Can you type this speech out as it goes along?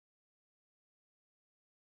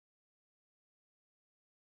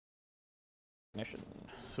recognition.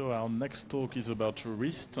 So our next talk is about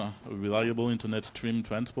RIST, a reliable internet stream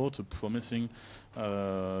transport, a promising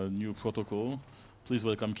new protocol. Please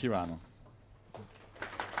welcome Kieran.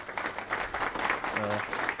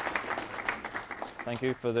 Thank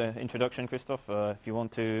you for the introduction, Christoph. If you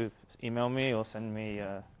want to email me or send me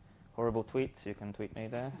horrible tweets, you can tweet me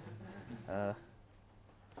there.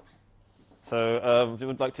 So we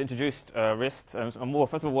would like to introduce RIST. And more,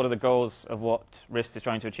 first of all, what are the goals of what RIST is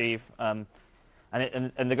trying to achieve? And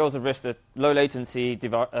the goals of RIST are low latency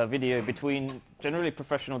video between generally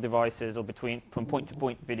professional devices or from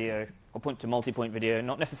point-to-point video or point to multi-point video,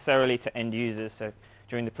 not necessarily to end users, so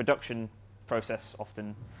during the production process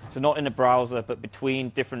often. So not in a browser, but between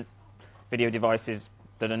different video devices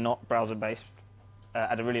that are not browser-based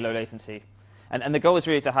at a really low latency. And the goal is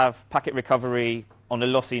really to have packet recovery on a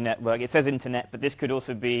lossy network. It says internet, but this could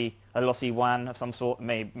also be a lossy WAN of some sort.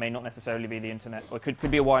 May not necessarily be the internet, or it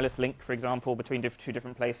could be a wireless link, for example, between two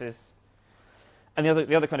different places. And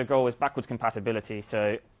the other kind of goal is backwards compatibility.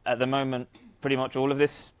 So at the moment, pretty much all of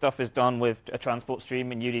this stuff is done with a transport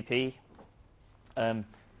stream in UDP. And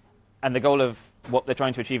the goal of what they're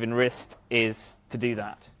trying to achieve in RIST is to do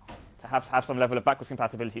that, to have some level of backwards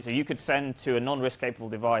compatibility. So you could send to a non-RIST capable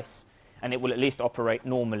device, and it will at least operate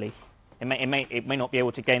normally. It may not be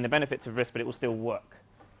able to gain the benefits of RIST, but it will still work.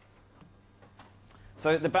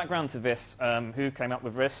 So the background to this, who came up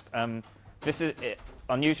with RIST? This is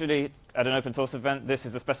unusually at an open source event. This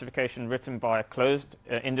is a specification written by a closed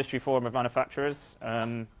industry forum of manufacturers.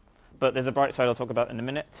 But there's a bright side I'll talk about in a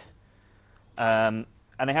minute.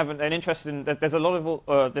 And they have an interest in, there's a lot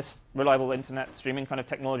of this reliable internet streaming kind of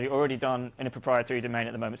technology already done in a proprietary domain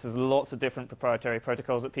at the moment. So there's lots of different proprietary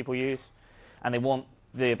protocols that people use, and they want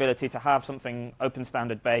the ability to have something open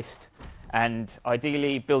standard based, and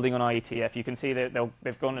ideally building on IETF. You can see that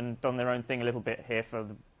they've gone and done their own thing a little bit here, for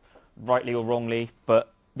rightly or wrongly,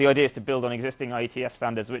 but the idea is to build on existing IETF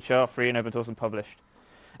standards, which are free and open source and published.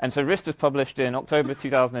 And so RIST was published in October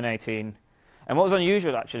 2018. And what was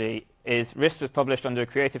unusual, actually, is RIST was published under a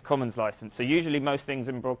Creative Commons license. So usually most things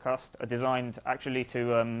in broadcast are designed actually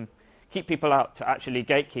to keep people out, to actually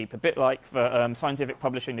gatekeep, a bit like the scientific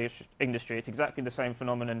publishing industry. It's exactly the same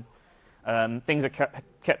phenomenon. Things are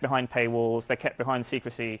kept behind paywalls. They're kept behind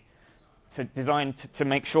secrecy, designed to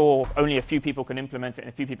make sure only a few people can implement it and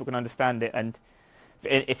a few people can understand it. And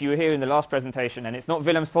if you were here in the last presentation, and it's not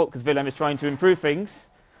Willem's fault because Willem is trying to improve things,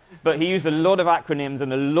 but he used a lot of acronyms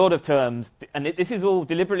and a lot of terms, and this is all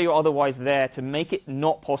deliberately or otherwise there to make it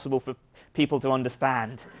not possible for people to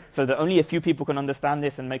understand, so that only a few people can understand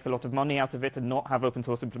this and make a lot of money out of it and not have open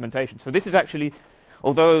source implementation. So this is actually,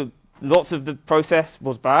 although lots of the process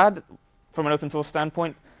was bad from an open source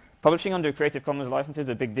standpoint, publishing under a Creative Commons license is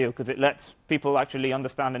a big deal because it lets people actually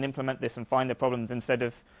understand and implement this and find their problems instead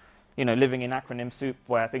of, living in acronym soup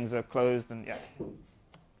where things are closed and yeah.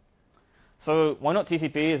 So why not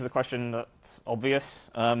TCP is the question that's obvious,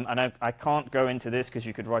 and I can't go into this because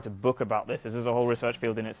you could write a book about this. This is a whole research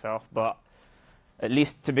field in itself, but at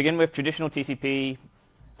least to begin with, traditional TCP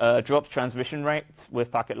drops transmission rate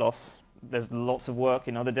with packet loss. There's lots of work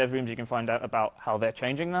in other dev rooms you can find out about how they're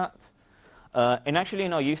changing that. And actually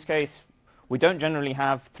in our use case, we don't generally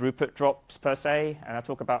have throughput drops per se, and I'll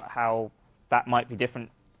talk about how that might be different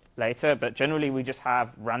later, but generally we just have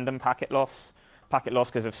random packet loss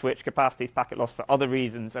because of switch capacities, packet loss for other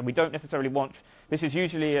reasons, and we don't necessarily want, this is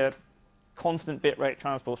usually a constant bitrate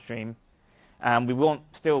transport stream, and we want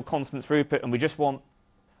still constant throughput, and we just want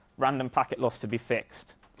random packet loss to be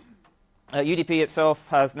fixed. UDP itself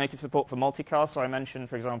has native support for multicast, so I mentioned,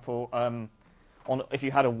 for example, if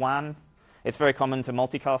you had a WAN, it's very common to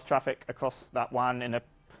multicast traffic across that WAN in a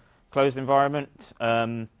closed environment.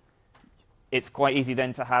 It's quite easy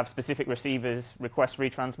then to have specific receivers request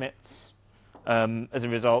retransmits as a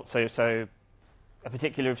result, so a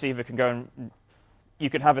particular receiver can go and you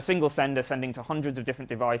could have a single sender sending to hundreds of different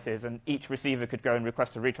devices, and each receiver could go and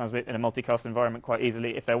request a retransmit in a multicast environment quite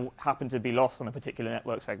easily if there happened to be loss on a particular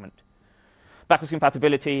network segment. Backwards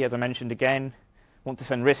compatibility, as I mentioned again, want to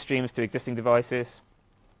send RIST streams to existing devices.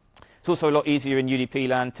 It's also a lot easier in UDP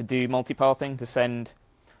land to do multipathing, to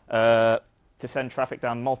send traffic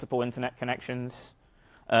down multiple internet connections.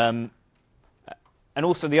 And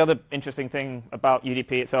also the other interesting thing about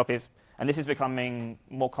UDP itself is, and this is becoming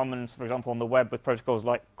more common, for example, on the web with protocols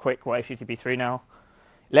like QUIC or HTTP3 now,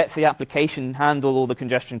 lets the application handle all the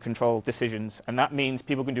congestion control decisions. And that means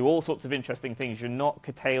people can do all sorts of interesting things. You're not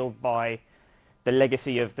curtailed by the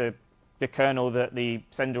legacy of the kernel that the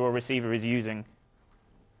sender or receiver is using,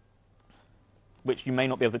 which you may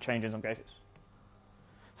not be able to change in some cases.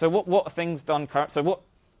 So what are things done? So what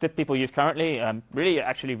that people use currently,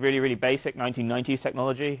 actually really basic 1990s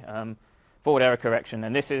technology, forward error correction.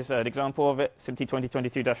 And this is an example of it, SMPTE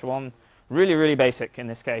 2022-1, really basic in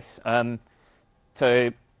this case.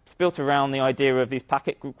 So it's built around the idea of these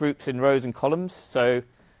packet groups in rows and columns. So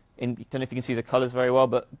I don't know if you can see the colors very well,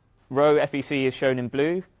 but row FEC is shown in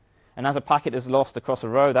blue. And as a packet is lost across a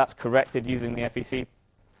row, that's corrected using the FEC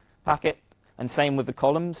packet. And same with the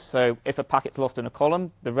columns. So if a packet's lost in a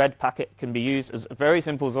column, the red packet can be used as a very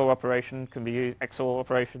simple XOR operation, XOR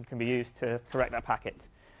operation can be used to correct that packet.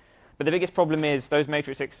 But the biggest problem is those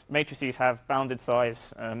matrices have bounded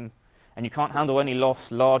size, and you can't handle any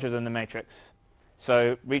loss larger than the matrix.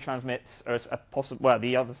 So retransmits are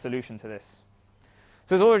the other solution to this.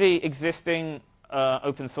 So there's already existing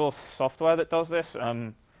open source software that does this.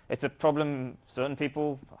 It's a problem certain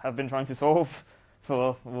people have been trying to solve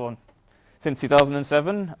since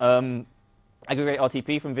 2007. Aggregate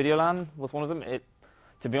RTP from Videolan was one of them.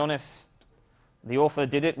 To be honest, the author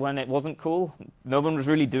did it when it wasn't cool. No one was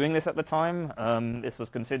really doing this at the time. This was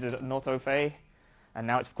considered not au fait, and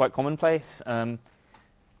now it's quite commonplace.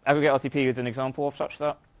 Aggregate RTP is an example of such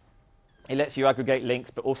that. It lets you aggregate links,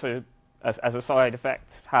 but also, as a side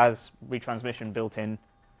effect, has retransmission built in.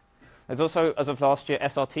 There's also, as of last year,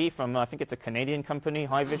 SRT from, I think it's a Canadian company,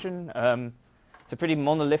 High Vision. It's a pretty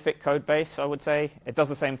monolithic code base, I would say. It does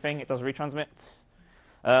the same thing. It does retransmits.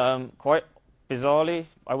 Quite bizarrely,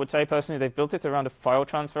 I would say personally, they've built it around a file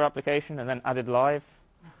transfer application and then added live.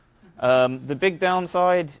 The big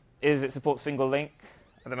downside is it supports single link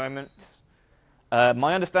at the moment.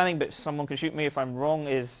 My understanding, but someone can shoot me if I'm wrong,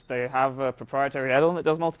 is they have a proprietary add-on that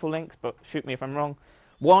does multiple links, but shoot me if I'm wrong.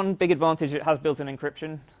 One big advantage, it has built-in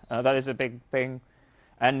encryption. That is a big thing.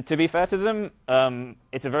 And to be fair to them,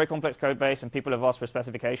 it's a very complex code base, and people have asked for a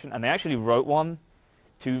specification, and they actually wrote one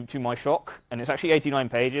to my shock, and it's actually 89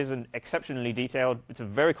 pages and exceptionally detailed. It's a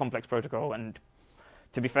very complex protocol, and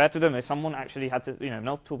to be fair to them, if someone actually had to,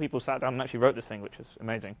 multiple people sat down and actually wrote this thing, which is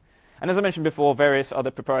amazing. And as I mentioned before, various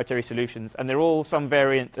other proprietary solutions, and they're all some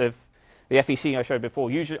variant of the FEC I showed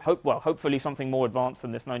before. Usually, hopefully something more advanced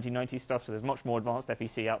than this 1990 stuff, so there's much more advanced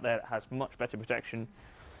FEC out there that has much better protection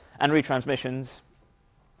and retransmissions.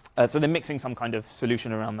 So they're mixing some kind of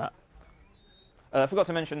solution around that. I forgot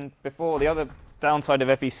to mention before, the other downside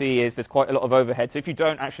of FEC is there's quite a lot of overhead. So if you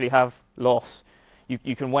don't actually have loss,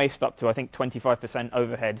 you can waste up to, I think, 25%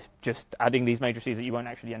 overhead just adding these matrices that you won't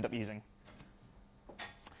actually end up using.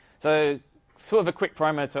 So sort of a quick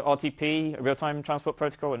primer to RTP, a real-time transport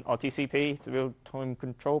protocol, and RTCP, the real-time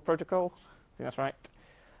control protocol. I think that's right.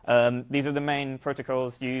 These are the main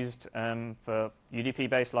protocols used for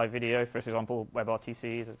UDP-based live video. For example,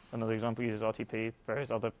 WebRTC is another example, uses RTP,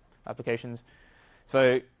 various other applications.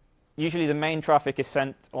 So usually the main traffic is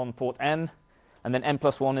sent on port N, and then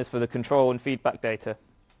N+1 is for the control and feedback data.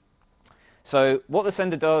 So what the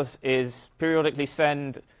sender does is periodically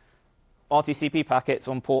send RTCP packets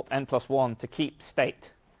on port N+1 to keep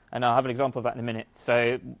state. And I'll have an example of that in a minute.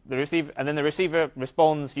 So the receiver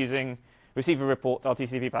responds using receiver report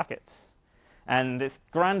RTCP packets. And it's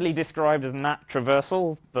grandly described as NAT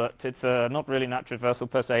traversal, but it's not really NAT traversal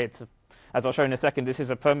per se. As I'll show in a second, this is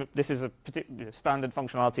a particular standard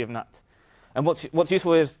functionality of NAT. And what's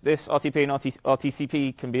useful is this RTP and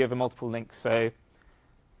RTCP can be over multiple links. So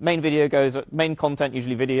main content,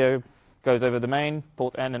 usually video, goes over the main,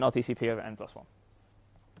 port N, and RTCP over N+1. So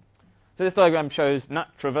this diagram shows NAT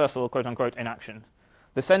traversal, quote unquote, in action.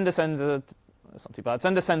 The sender sends that's not too bad.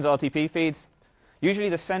 Sender sends RTP feeds. Usually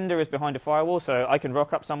the sender is behind a firewall, so I can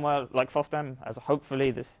rock up somewhere like FOSDEM, as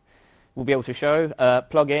hopefully this will be able to show.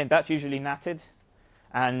 Plug in, that's usually NATed.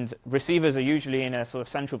 And receivers are usually in a sort of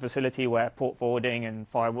central facility where port forwarding and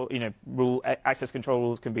firewall, access control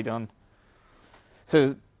rules can be done.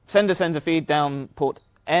 So sender sends a feed down port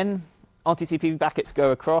N. RTCP packets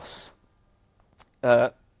go across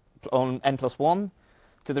on N+1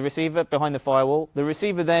 to the receiver behind the firewall. The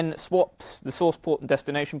receiver then swaps the source port and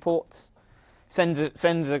destination ports, sends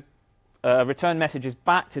return messages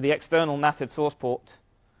back to the external NATed source port,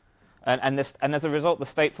 and as a result, the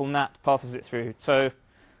stateful NAT passes it through. So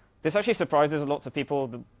this actually surprises lots of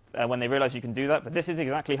people when they realize you can do that, but this is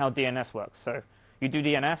exactly how DNS works. So you do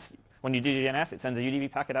DNS. When you do DNS, it sends a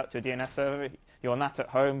UDP packet out to a DNS server. You're NAT at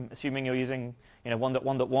home, assuming you're using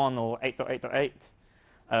 1.1.1 or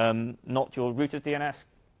 8.8.8, not your router's DNS.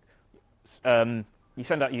 You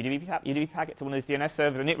send out UDP packet to one of those DNS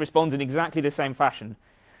servers, and it responds in exactly the same fashion.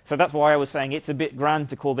 So that's why I was saying it's a bit grand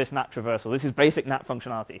to call this NAT traversal. This is basic NAT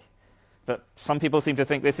functionality. But some people seem to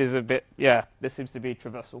think this is a bit, this seems to be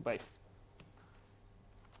traversal based.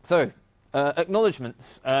 So,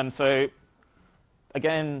 acknowledgements. So,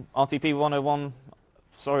 again, RTP 101,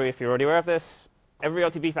 sorry if you're already aware of this, every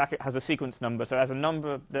RTP packet has a sequence number, so it has a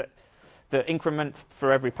number that increments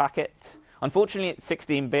for every packet. Unfortunately, it's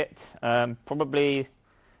 16-bit. Probably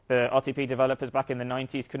the RTP developers back in the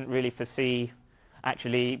 90s couldn't really foresee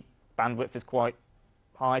actually bandwidth is quite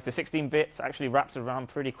high. So 16 bits actually wraps around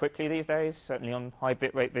pretty quickly these days, certainly on high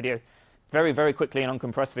bitrate video. Very, very quickly in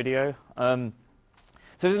uncompressed video. So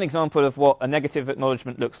here's an example of what a negative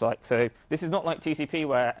acknowledgement looks like. So this is not like TCP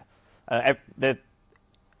where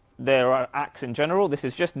there are ACKs in general. This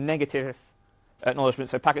is just negative acknowledgement.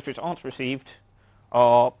 So packets which aren't received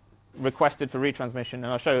are requested for retransmission, and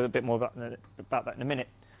I'll show you a bit more about that in a minute.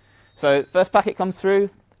 So first packet comes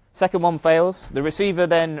through, second one fails. The receiver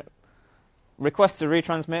then requests a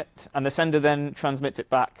retransmit, and the sender then transmits it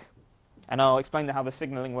back. And I'll explain how the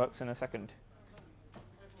signaling works in a second.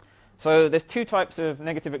 So there's two types of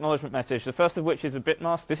negative acknowledgement message, the first of which is a bit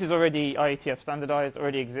mask. This is already IETF standardized,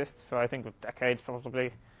 already exists for, I think, decades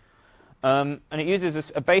probably. And it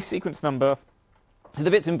uses a base sequence number. So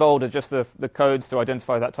the bits in bold are just the codes to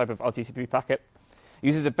identify that type of RTCP packet. It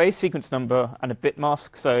uses a base sequence number and a bit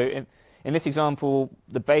mask. So in this example,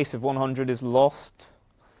 the base of 100 is lost.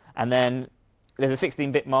 And then there's a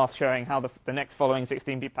 16-bit mask showing how the next following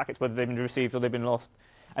 16-bit packets, whether they've been received or they've been lost.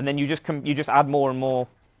 And then you just add more and more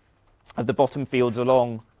of the bottom fields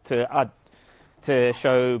along to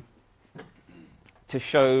show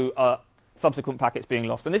subsequent packets being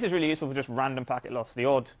lost. And this is really useful for just random packet loss, the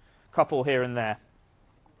odd couple here and there.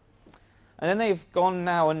 And then they've gone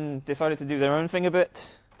now and decided to do their own thing a bit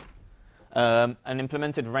and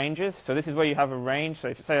implemented ranges. So this is where you have a range. So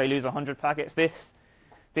if say I lose 100 packets,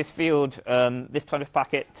 this field, this type of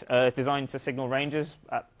packet is designed to signal ranges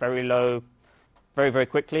at very low, very, very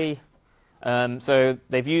quickly. So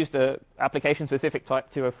they've used a application-specific type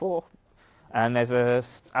 204, and there's a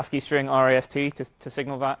ASCII string RIST to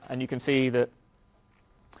signal that, and you can see that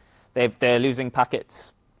they're losing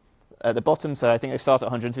packets at the bottom. So I think they start at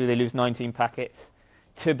 102, they lose 19 packets.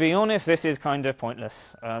 To be honest, this is kind of pointless.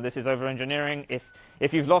 This is over-engineering.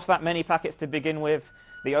 If you've lost that many packets to begin with,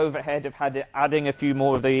 the overhead of adding a few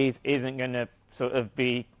more of these isn't going to sort of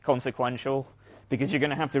be consequential, because you're going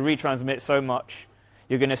to have to retransmit so much.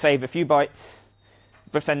 You're going to save a few bytes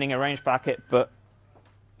for sending a range packet, but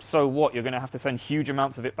so what? You're going to have to send huge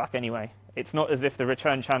amounts of it back anyway. It's not as if the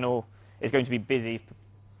return channel is going to be busy.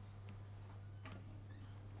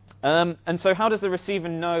 And so how does the receiver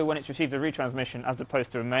know when it's received a retransmission as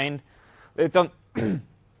opposed to a main? They've done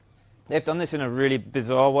this in a really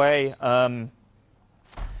bizarre way.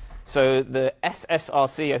 So the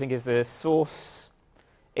SSRC, I think, is the source.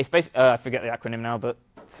 It's basically, I forget the acronym now, but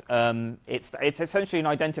it's essentially an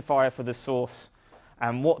identifier for the source.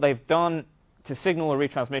 And what they've done to signal a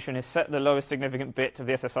retransmission is set the lowest significant bit of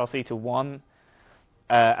the SSRC to 1,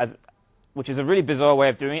 which is a really bizarre way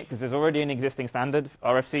of doing it, because there's already an existing standard,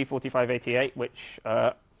 RFC 4588, which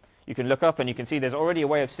you can look up, and you can see there's already a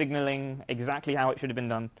way of signaling exactly how it should have been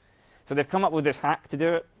done. So they've come up with this hack to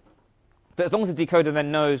do it. But as long as the decoder then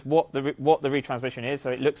knows what the retransmission is,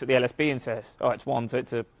 so it looks at the LSB and says, oh, it's 1, so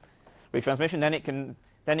it's a retransmission, then it can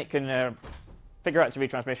figure out its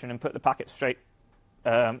retransmission and put the packet straight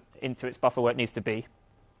into its buffer where it needs to be.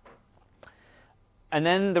 And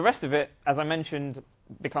then the rest of it, as I mentioned,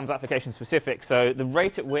 becomes application specific. So the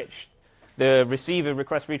rate at which the receiver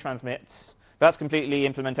requests retransmits, that's completely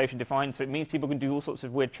implementation defined. So it means people can do all sorts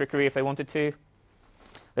of weird trickery if they wanted to.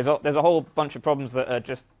 There's a whole bunch of problems that are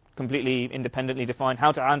just completely independently defined.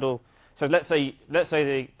 How to handle. So let's say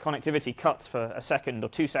the connectivity cuts for a second or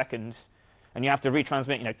 2 seconds, and you have to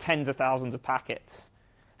retransmit, tens of thousands of packets.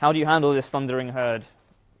 How do you handle this thundering herd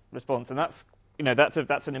response? And that's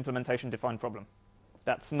an implementation defined problem.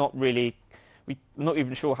 That's not really. We're not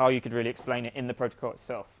even sure how you could really explain it in the protocol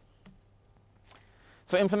itself.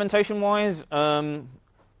 So implementation-wise,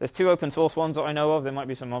 there's 2 open source ones that I know of. There might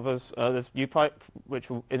be some others. There's UPipe, which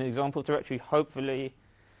will, in the examples directory, hopefully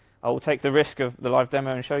I will take the risk of the live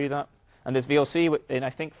demo and show you that. And there's VLC in, I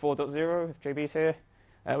think, 4.0, if JB's here,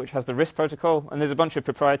 which has the RIST protocol. And there's a bunch of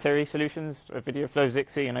proprietary solutions, VideoFlow,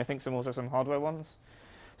 Zixi, and I think also some hardware ones.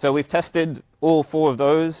 So we've tested all 4 of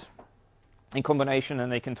those in combination,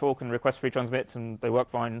 and they can talk and request retransmits, and they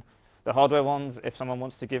work fine. The hardware ones, if someone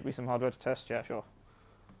wants to give me some hardware to test, yeah, sure.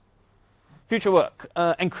 Future work.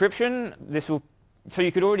 Encryption, so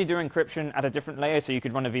you could already do encryption at a different layer, so you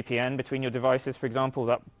could run a VPN between your devices, for example.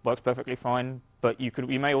 That works perfectly fine. But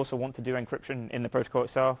you may also want to do encryption in the protocol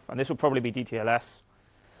itself, and this will probably be DTLS.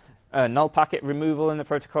 Null packet removal in the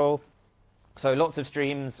protocol. So lots of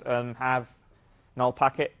streams have null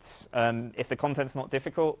packets. If the content's not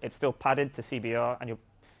difficult, it's still padded to CBR, and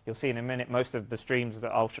you'll see in a minute most of the streams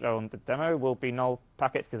that I'll show on the demo will be null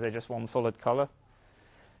packets because they're just one solid color.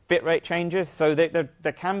 Bitrate changes, so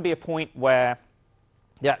there can be a point where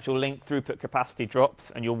the actual link throughput capacity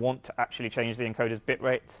drops and you'll want to actually change the encoder's bit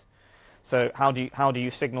rates. So how do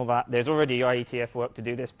you signal that? There's already IETF work to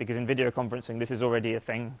do this because in video conferencing this is already a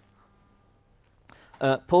thing.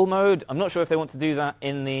 Pull mode, I'm not sure if they want to do that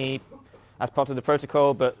as part of the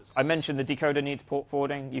protocol, but I mentioned the decoder needs port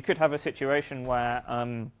forwarding. You could have a situation where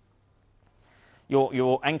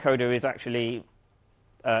your encoder is actually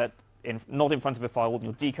not in front of a firewall, and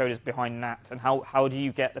your decoder is behind NAT, and how do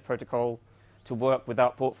you get the protocol to work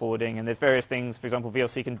without port forwarding? And there's various things. For example,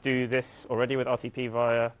 VLC can do this already with RTP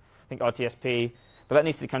via, I think, RTSP, but that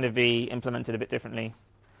needs to kind of be implemented a bit differently.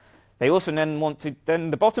 They also then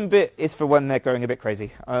the bottom bit is for when they're going a bit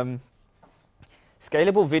crazy.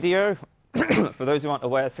 Scalable video, for those who aren't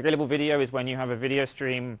aware, scalable video is when you have a video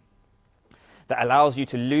stream that allows you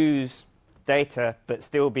to lose data but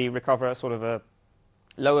still recover sort of a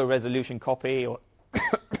lower resolution copy or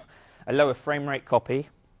a lower frame rate copy.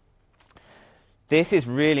 This is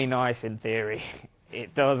really nice in theory.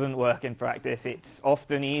 It doesn't work in practice. It's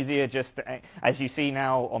often easier just to, as you see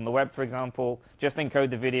now on the web, for example, just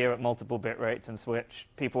encode the video at multiple bit rates and switch.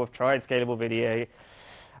 People have tried scalable video.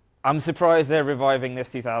 I'm surprised they're reviving this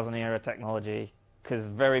 2000 era technology because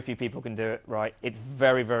very few people can do it right. It's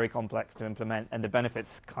very, very complex to implement, and the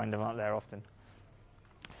benefits kind of aren't there often.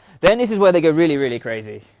 Then this is where they go really, really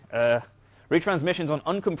crazy. Retransmissions on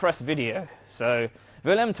uncompressed video. So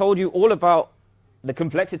Willem told you all about the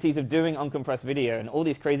complexities of doing uncompressed video and all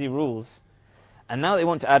these crazy rules. And now they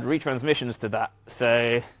want to add retransmissions to that.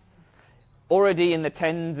 So already in the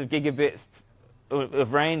tens of gigabits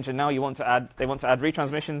of range, and now they want to add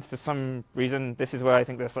retransmissions for some reason. This is where I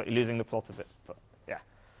think they're slightly losing the plot a bit. But yeah.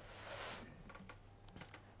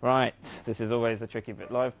 Right, this is always the tricky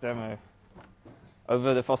bit. Live demo.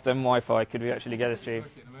 Over the FOSDEM Wi-Fi, could we actually get a stream?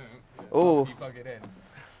 Oh.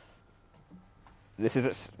 This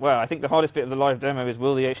is well. I think the hardest bit of the live demo is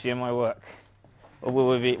will the HDMI work, or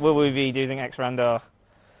will we be using XRANDAR?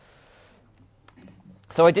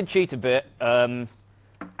 So I did cheat a bit, and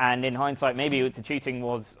in hindsight, maybe the cheating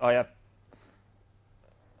was Oh, yeah.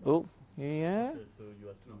 Okay, so you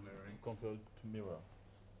have to compare to mirror.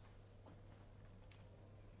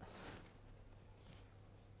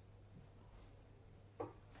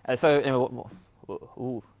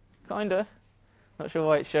 Kinda. Not sure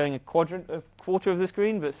why it's showing a quarter of the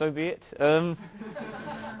screen, but so be it. Oh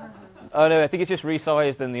no, I think it's just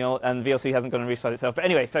resized, and VLC hasn't gone and resized itself. But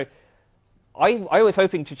anyway, so I was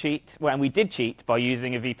hoping to cheat, well, and we did cheat by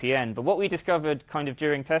using a VPN. But what we discovered kind of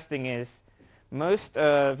during testing is most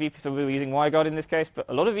so we were using WireGuard in this case, but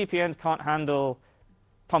a lot of VPNs can't handle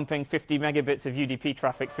pumping 50 megabits of UDP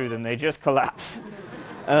traffic through them. They just collapse.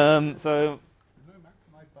 So.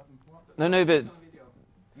 No, but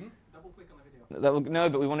no,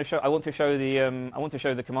 but we want to show. I want to show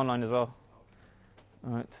the command line as well.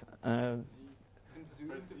 All right.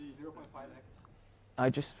 I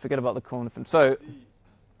just forget about the corner. So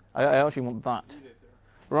I actually want that.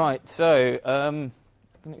 Right. So can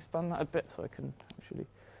you expand that a bit so I can actually.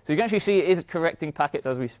 So you can actually see it is correcting packets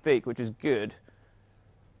as we speak, which is good.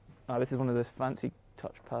 This is one of those fancy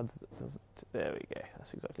touchpads that does it. There we go.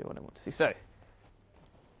 That's exactly what I want to see. So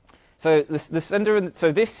the sender,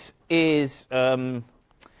 so this is a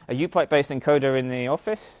UPipe-based encoder in the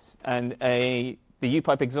office, and the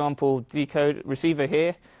UPipe example decode receiver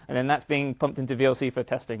here, and then that's being pumped into VLC for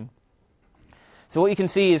testing. So what you can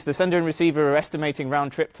see is the sender and receiver are estimating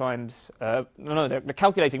round trip times. They're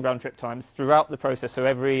calculating round trip times throughout the process. So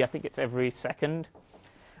I think it's every second,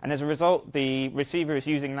 and as a result, the receiver is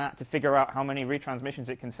using that to figure out how many retransmissions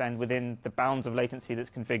it can send within the bounds of latency that's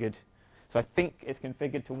configured. So I think it's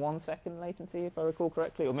configured to 1 second latency, if I recall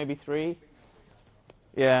correctly, or maybe 3.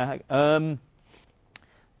 Yeah. So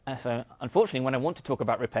unfortunately, when I want to talk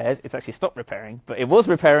about repairs, it's actually stopped repairing, but it was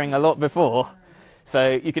repairing a lot before. So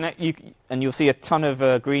and you'll see a ton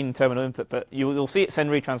of green terminal input, but you'll see it send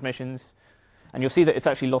retransmissions, and you'll see that it's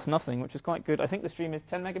actually lost nothing, which is quite good. I think the stream is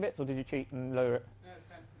 10 megabits, or did you cheat and lower it? No, it's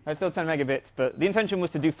 10. It's still 10 megabits, but the intention was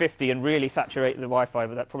to do 50 and really saturate the Wi-Fi,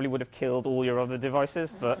 but that probably would have killed all your other devices,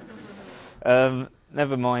 but.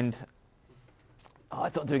 Never mind.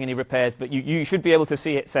 It's not doing any repairs, but you should be able to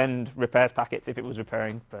see it send repairs packets if it was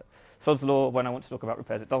repairing. But Sod's Law, when I want to talk about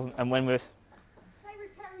repairs, it doesn't. And when we're say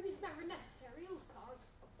repairing is never necessary, Sod.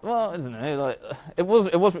 Well, isn't it? Like it was.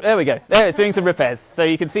 There we go. There, it's doing some repairs. So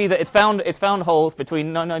you can see that it's found holes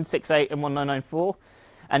between 9968 and 1994,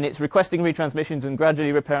 and it's requesting retransmissions and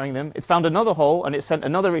gradually repairing them. It's found another hole and it's sent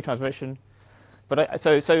another retransmission. But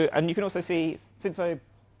and you can also see, since I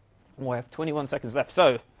I have 21 seconds left.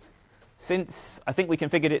 So, since I think we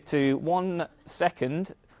configured it to 1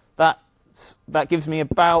 second, that gives me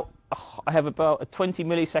about, I have about a 20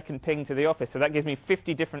 millisecond ping to the office. So that gives me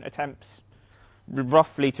 50 different attempts,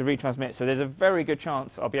 roughly, to retransmit. So there's a very good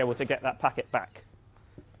chance I'll be able to get that packet back.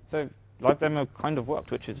 So live demo kind of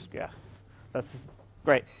worked, which is, yeah, that's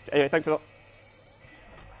great. Anyway, thanks a lot.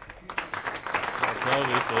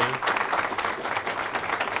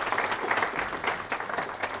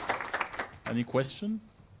 Any question?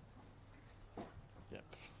 Yep.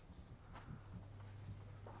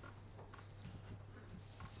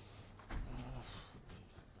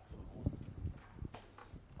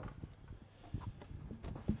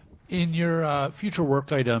 In your future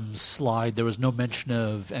work items slide, there was no mention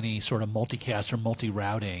of any sort of multicast or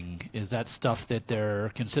multi-routing. Is that stuff that they're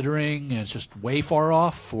considering and it's just way far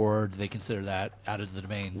off, or do they consider that out of the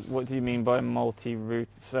domain? What do you mean by multi-route?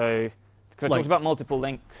 So, because I talked about multiple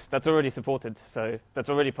links, that's already supported. So that's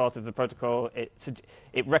already part of the protocol. It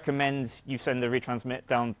recommends you send the retransmit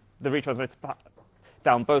down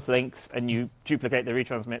both links, and you duplicate the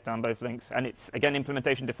retransmit down both links. And it's, again,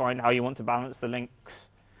 implementation defined how you want to balance the links.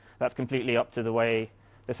 That's completely up to the way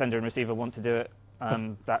the sender and receiver want to do it.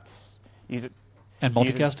 That's and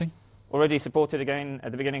multicasting? Already supported again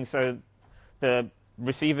at the beginning. So the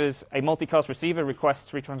receivers, a multicast receiver requests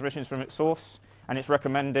retransmissions from its source, and it's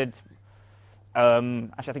recommended.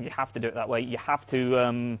 Actually, I think you have to do it that way. You have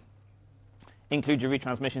to include your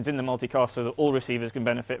retransmissions in the multicast so that all receivers can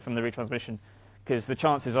benefit from the retransmission. Because the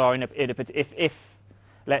chances are, if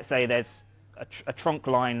let's say there's a trunk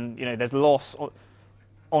line, there's loss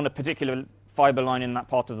on a particular fiber line in that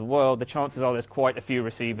part of the world, the chances are there's quite a few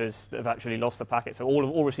receivers that have actually lost the packet. So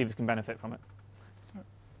all receivers can benefit from it.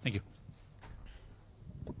 Thank you.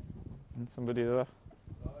 And somebody there?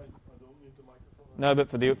 No, but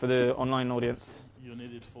for the online audience. You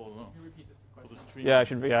need it for the stream. Yeah,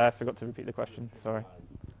 I forgot to repeat the question. Sorry.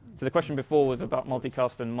 So the question before was about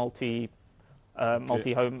multicast and multi-links.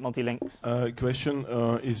 Question: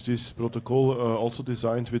 is this protocol also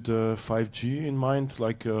designed with 5G in mind,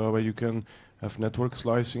 like where you can have network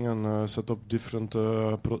slicing and set up different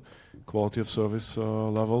quality of service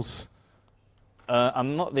levels?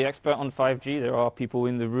 I'm not the expert on 5G. There are people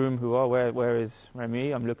in the room who are. Where is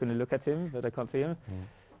Remy? I'm looking to look at him, but I can't see him.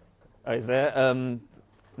 Oh, he's there.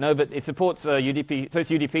 No, but it supports UDP. So it's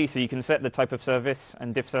UDP, so you can set the type of service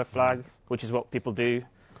and diffserv flag, which is what people do.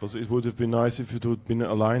 Because it would have been nice if it would have been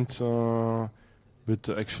aligned with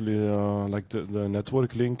actually like the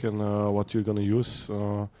network link and what you're going to use.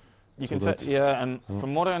 You can set, and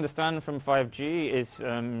from what I understand from 5G is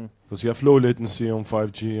because you have low latency on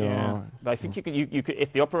 5G. But I think you could,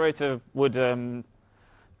 if the operator would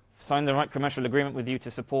sign the right commercial agreement with you to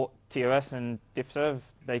support TOS and diffserv,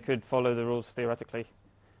 they could follow the rules theoretically.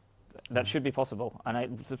 That should be possible. And it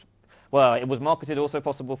was marketed also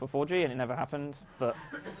possible for 4G, and it never happened. But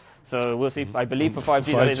so we'll see. I believe for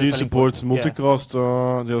 5G, 5G supports multicast.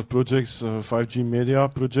 There are projects, 5G media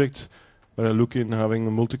project. We're looking having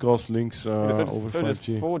multicast links over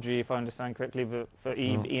 5G. Does 4G, if I understand correctly, but for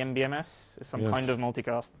EMBMS, some kind of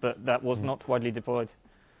multicast, but that was not widely deployed.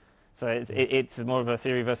 So it's more of a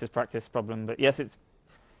theory versus practice problem. But yes,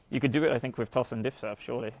 you could do it, I think, with TOS and diffserv,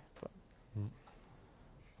 surely. But.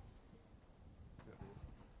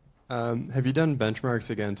 Have you done benchmarks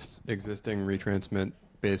against existing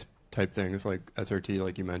retransmit-based type things like SRT,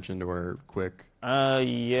 like you mentioned, or Quick?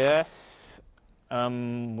 Yes,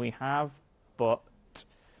 we have, but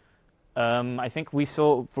I think we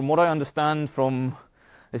saw, from what I understand from,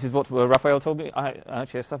 this is what Raphael told me. I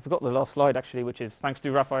forgot the last slide, actually, which is thanks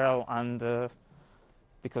to Raphael and,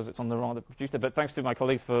 because it's on the wrong producer, but thanks to my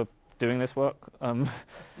colleagues for doing this work.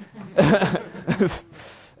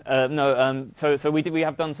 So we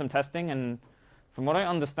have done some testing, and from what I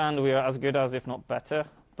understand, we are as good as, if not better.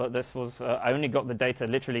 But this was I only got the data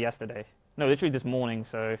literally yesterday. No, literally this morning.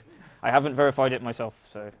 So I haven't verified it myself.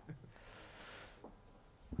 So.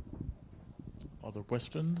 Other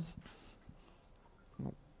questions?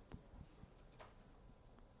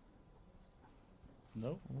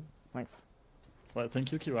 No. Thanks. Well,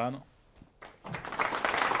 thank you, Kieran.